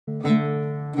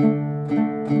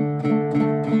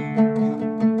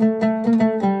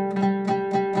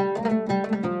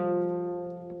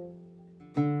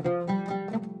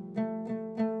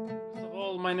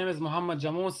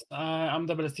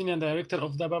Palestinian director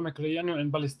of the Abrahamic Reunion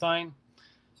in Palestine.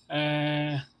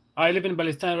 I live in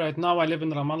Palestine right now. I live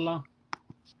in Ramallah.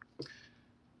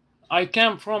 I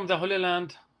came from the Holy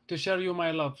Land to share you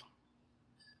my love,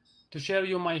 to share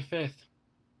you my faith,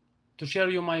 to share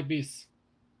you my peace.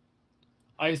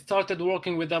 I started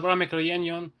working with the Abrahamic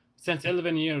Reunion since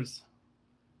 11 years,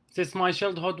 since my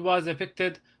childhood was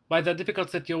affected by the difficult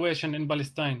situation in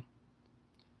Palestine.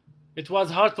 It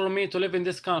was hard for me to live in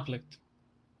this conflict,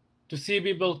 to see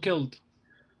people killed,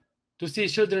 to see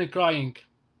children crying.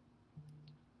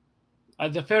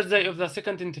 At the first day of the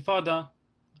Second Intifada,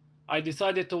 I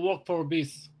decided to work for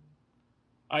peace.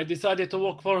 I decided to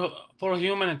work for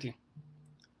humanity.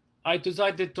 I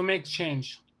decided to make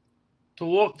change, to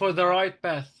work for the right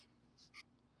path.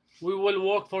 We will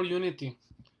work for unity.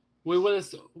 We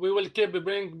will keep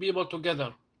bringing people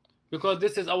together, because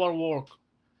this is our work.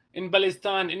 In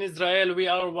Palestine, in Israel, we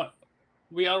are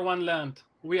one land.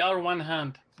 We are one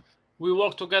hand. We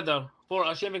work together for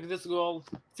achieving this goal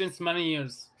since many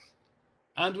years.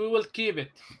 And we will keep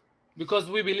it, because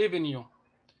we believe in you.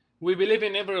 We believe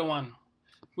in everyone.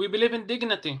 We believe in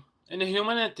dignity, in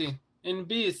humanity, in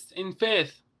peace, in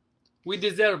faith. We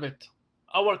deserve it.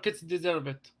 Our kids deserve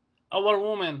it. Our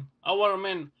women, our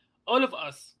men, all of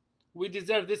us, we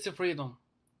deserve this freedom.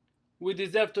 We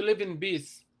deserve to live in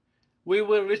peace. We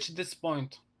will reach this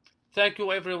point. Thank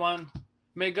you, everyone.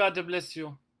 May God bless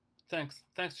you. Thanks.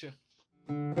 Thanks, Sheikh.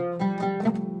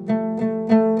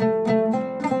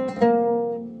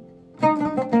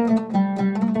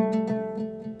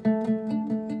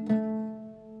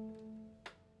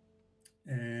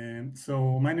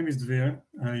 So my name is Dvir.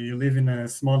 I live in a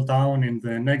small town in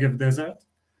the Negev desert.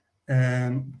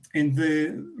 In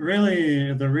the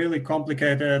really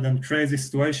complicated and crazy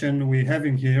situation we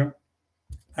having here,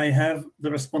 I have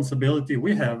the responsibility,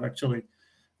 we have actually,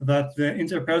 that the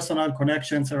interpersonal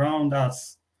connections around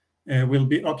us will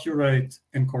be accurate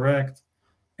and correct.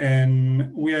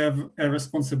 And we have a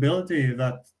responsibility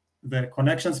that the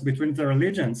connections between the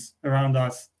religions around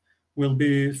us will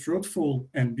be fruitful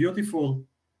and beautiful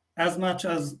as much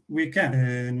as we can.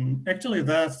 And actually,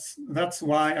 that's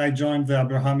why I joined the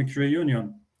Abrahamic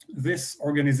Reunion. This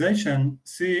organization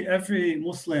see every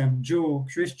Muslim, Jew,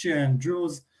 Christian,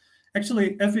 Jews,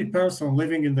 actually every person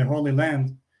living in the Holy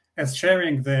Land as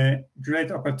sharing the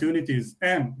great opportunities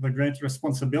and the great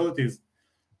responsibilities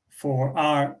for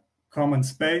our common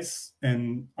space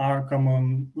and our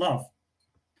common love.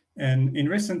 And in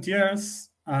recent years,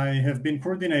 I have been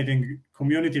coordinating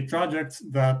community projects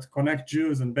that connect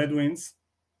Jews and Bedouins,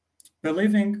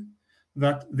 believing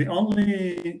that the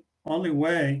only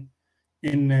way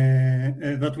in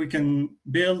that we can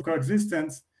build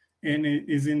coexistence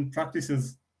is in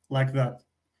practices like that.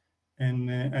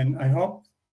 And I hope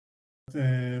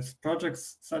that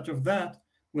projects such as that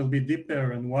will be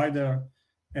deeper and wider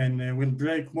and will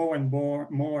break more and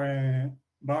more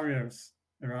barriers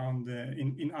around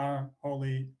in our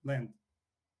holy land.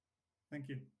 Thank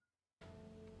you.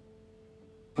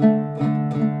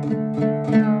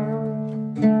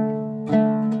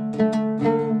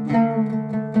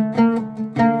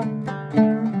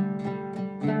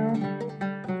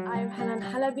 I'm Hanan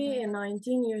Halabi, a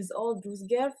 19 years old Druze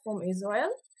girl from Israel.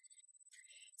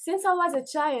 Since I was a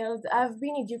child, I've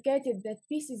been educated that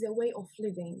peace is a way of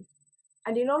living.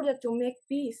 And in order to make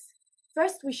peace,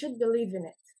 first we should believe in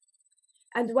it.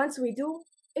 And once we do,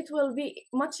 it will be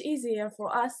much easier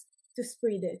for us to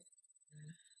spread it.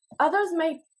 Others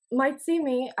might see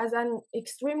me as an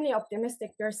extremely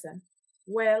optimistic person.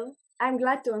 Well, I'm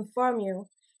glad to inform you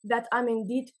that I'm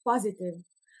indeed positive.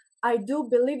 I do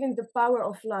believe in the power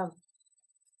of love.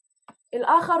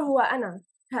 الآخر هو أنا,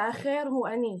 الآخر هو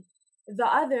أني. The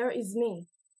other is me.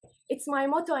 It's my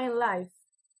motto in life.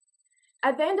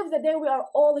 At the end of the day, we are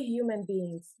all human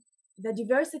beings. The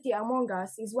diversity among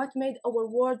us is what made our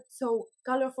world so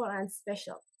colorful and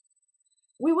special.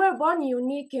 We were born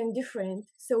unique and different,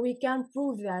 so we can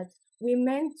prove that we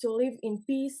meant to live in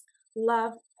peace,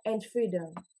 love, and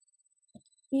freedom.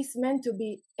 Peace meant to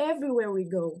be everywhere we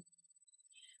go.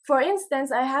 For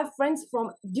instance, I have friends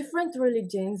from different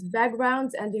religions,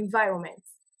 backgrounds, and environments.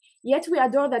 Yet we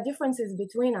adore the differences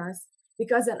between us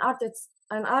because an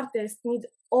artist needs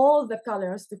all the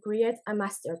colors to create a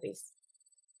masterpiece.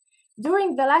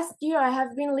 During the last year, I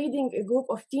have been leading a group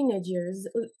of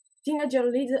teenager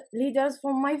leaders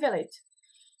from my village.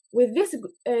 With this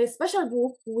special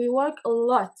group, we work a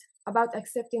lot about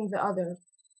accepting the other.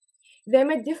 They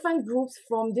met different groups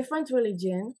from different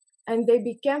religions, and they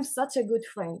became such a good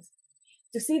friends.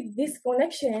 To see these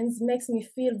connections makes me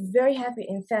feel very happy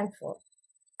and thankful.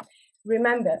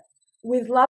 Remember, with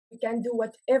love, we can do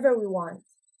whatever we want.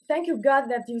 Thank you, God,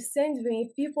 that you send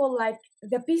me people like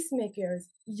the peacemakers,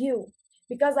 you,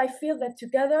 because I feel that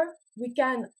together we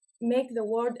can make the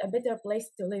world a better place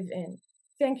to live in.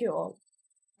 Thank you all.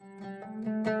 I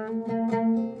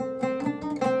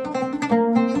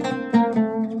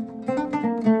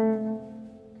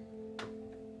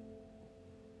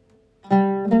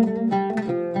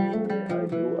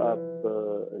grew up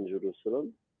in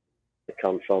Jerusalem. I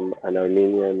come from an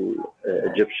Armenian,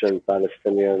 Egyptian,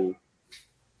 Palestinian,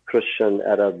 Christian,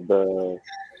 Arab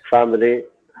family.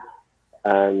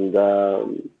 And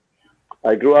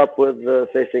I grew up with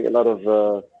facing a lot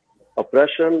of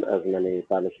oppression, as many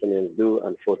Palestinians do,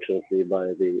 unfortunately, by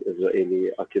the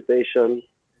Israeli occupation.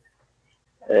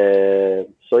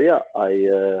 So yeah,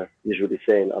 I usually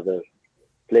say in other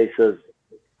places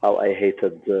how I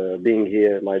hated being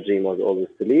here. My dream was always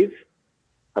to leave.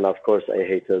 And of course, I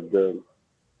hated the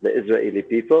Israeli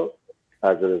people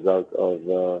as a result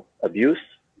of abuse.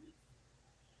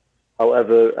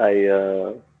 However,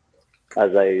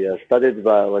 as I studied,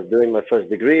 was doing my first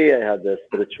degree, I had a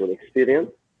spiritual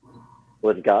experience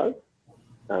with God,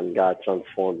 and God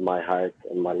transformed my heart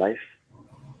and my life.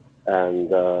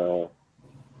 And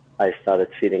I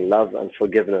started feeling love and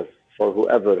forgiveness for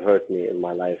whoever hurt me in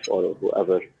my life or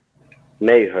whoever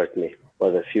may hurt me,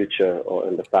 whether future or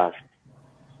in the past,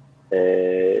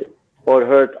 or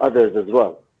hurt others as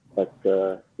well. But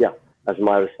yeah, as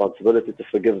my responsibility to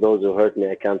forgive those who hurt me,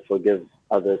 I can't forgive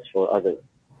others for others.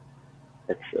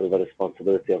 It's the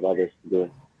responsibility of others to do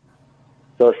it.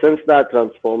 So since that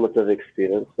transformative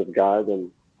experience with God,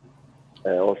 and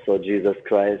also Jesus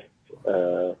Christ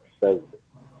says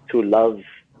to love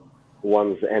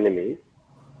one's enemies,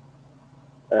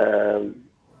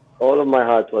 all of my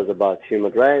heart was about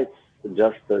human rights,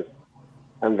 justice,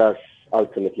 and thus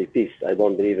ultimately peace. I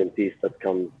don't believe in peace that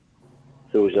comes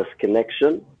through just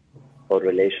connection or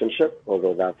relationship,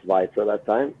 although that's vital at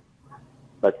times.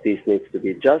 But peace needs to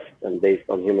be just and based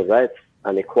on human rights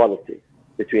and equality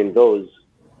between those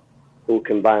who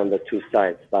combine the two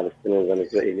sides, Palestinians and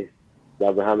Israelis. The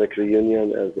Abrahamic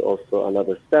reunion is also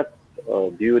another step,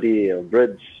 a beauty, a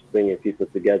bridge, bringing people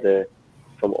together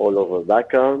from all over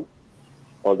backgrounds,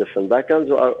 all different backgrounds,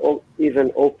 who are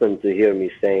even open to hear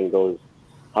me saying those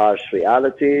harsh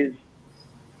realities,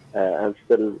 and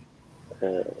still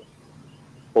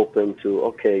open to,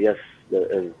 okay, yes, there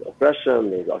is oppression,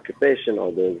 there's occupation,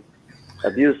 or there's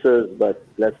abuses, but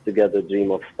let's together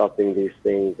dream of stopping these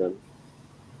things and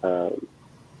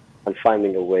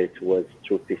finding a way towards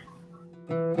true peace.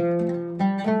 So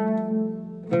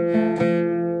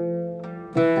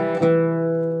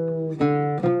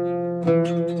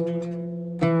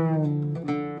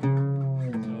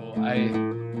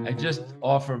I just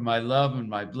offer my love and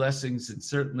my blessings and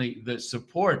certainly the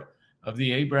support of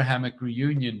the Abrahamic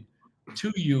reunion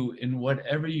to you in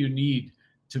whatever you need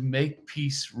to make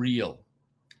peace real,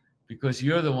 because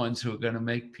you're the ones who are going to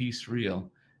make peace real.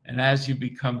 And as you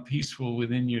become peaceful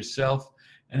within yourself,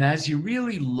 and as you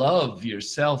really love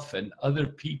yourself and other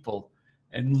people,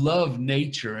 and love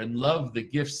nature and love the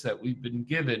gifts that we've been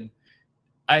given,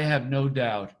 I have no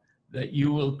doubt that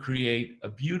you will create a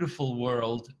beautiful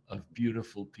world of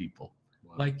beautiful people,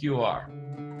 like you are.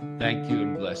 Thank you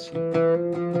and bless you.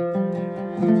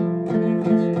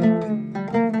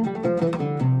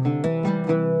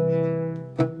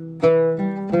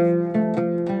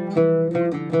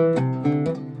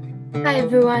 Hi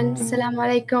everyone, Assalamu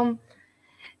alaikum.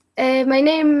 My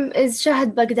name is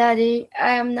Shahed Bagdady.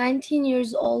 I am 19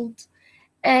 years old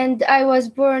and I was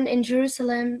born in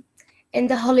Jerusalem in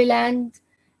the Holy Land,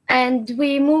 and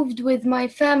we moved with my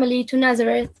family to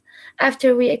Nazareth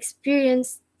after we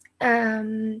experienced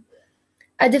a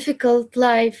difficult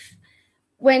life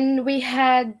when we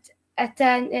had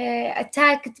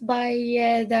attacked by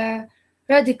the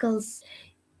radicals.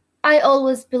 I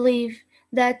always believe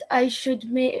that I should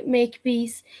make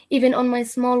peace even on my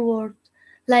small world,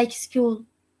 like school.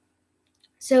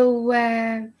 So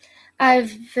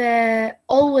I've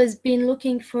always been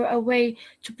looking for a way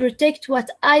to protect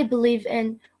what I believe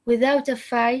in without a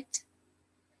fight.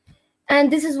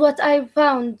 And this is what I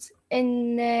found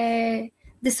in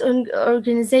this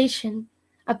organization,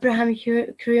 Abrahamic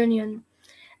Reunion.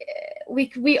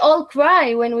 We all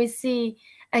cry when we see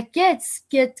a kids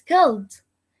get killed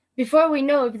before we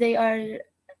know if they are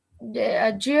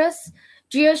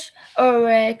Jewish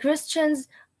or Christians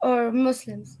or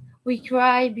Muslims. We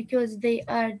cry because they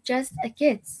are just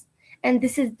kids. And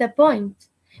this is the point.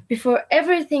 Before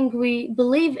everything we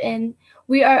believe in,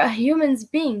 we are a human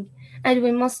being, and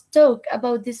we must talk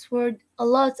about this word a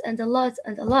lot and a lot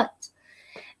and a lot.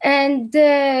 And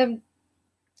there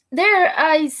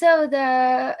I saw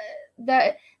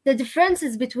the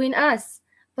differences between us,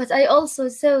 but I also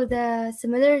saw the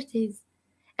similarities.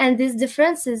 And these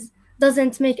differences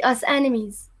doesn't make us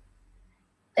enemies.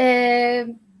 I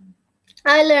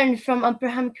learned from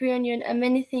Abrahamic Reunion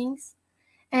many things,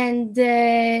 and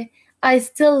I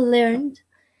still learned.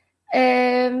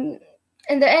 In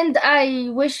the end, I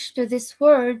wish to this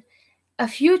world a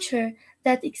future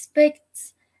that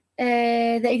expects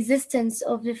the existence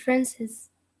of differences.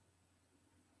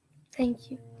 Thank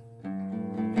you.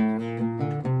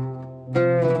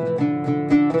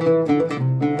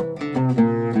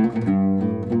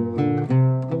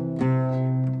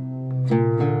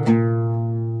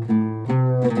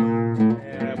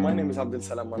 My name is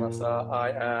Abdelsalam Manasra.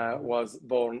 I was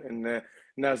born in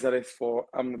Nazareth.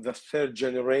 I'm the third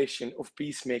generation of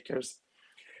peacemakers.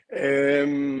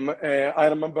 I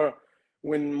remember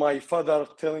when my father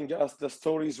telling us the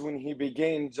stories when he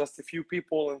began just a few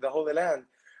people in the Holy Land,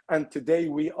 and today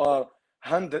we are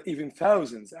hundreds, even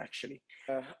thousands actually.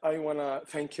 I want to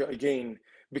thank you again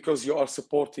because you are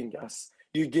supporting us.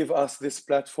 You give us this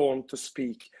platform to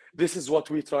speak. This is what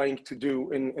we're trying to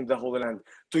do in the Holy Land,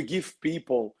 to give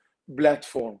people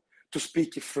platform, to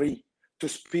speak free, to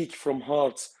speak from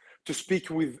hearts, to speak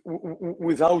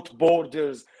without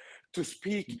borders, to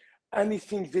speak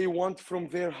anything they want from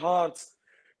their hearts.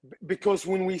 Because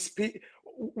when we speak,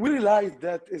 we realize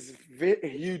that is a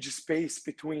huge space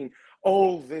between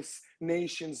all these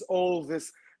nations, all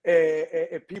these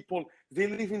people. They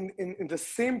live in the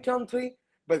same country,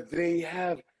 but they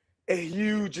have a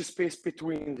huge space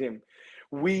between them.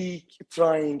 We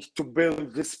trying to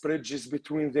build these bridges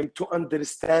between them to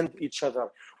understand each other.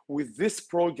 With this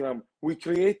program we're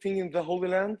creating in the Holy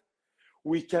Land,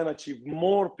 we can achieve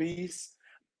more peace.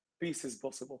 Peace is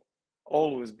possible.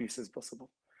 Always peace is possible.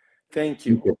 Thank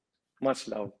you. Much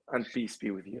love and peace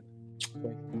be with you.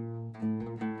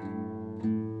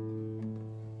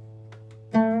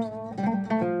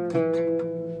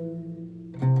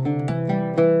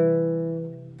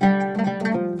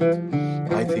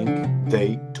 I think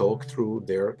they talk through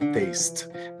their taste,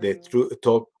 they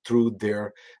talk through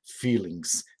their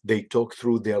feelings, they talk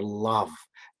through their love,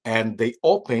 and they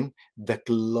open the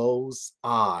closed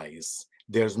eyes.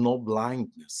 There's no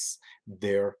blindness.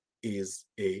 There is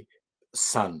a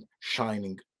sun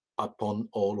shining upon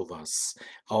all of us.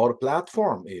 Our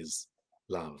platform is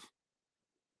love,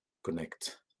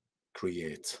 connect,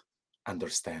 create,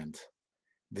 understand.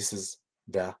 This is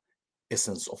the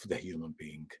essence of the human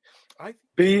being.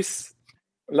 Peace,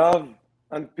 love,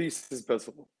 and peace is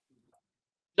possible.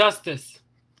 Justice.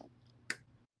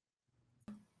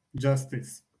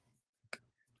 Justice.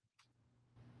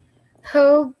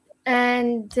 Hope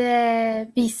and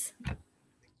peace.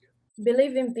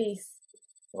 Believe in peace.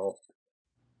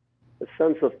 A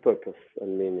sense of purpose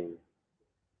and meaning.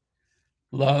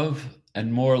 Love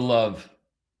and more love.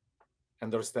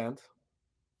 Understand,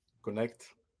 connect,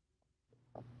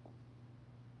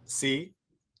 see,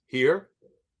 hear,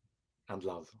 and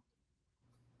love.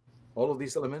 All of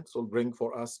these elements will bring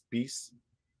for us peace,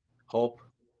 hope,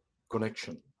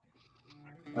 connection.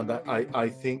 And I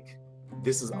think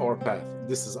this is our path.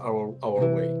 This is our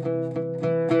way.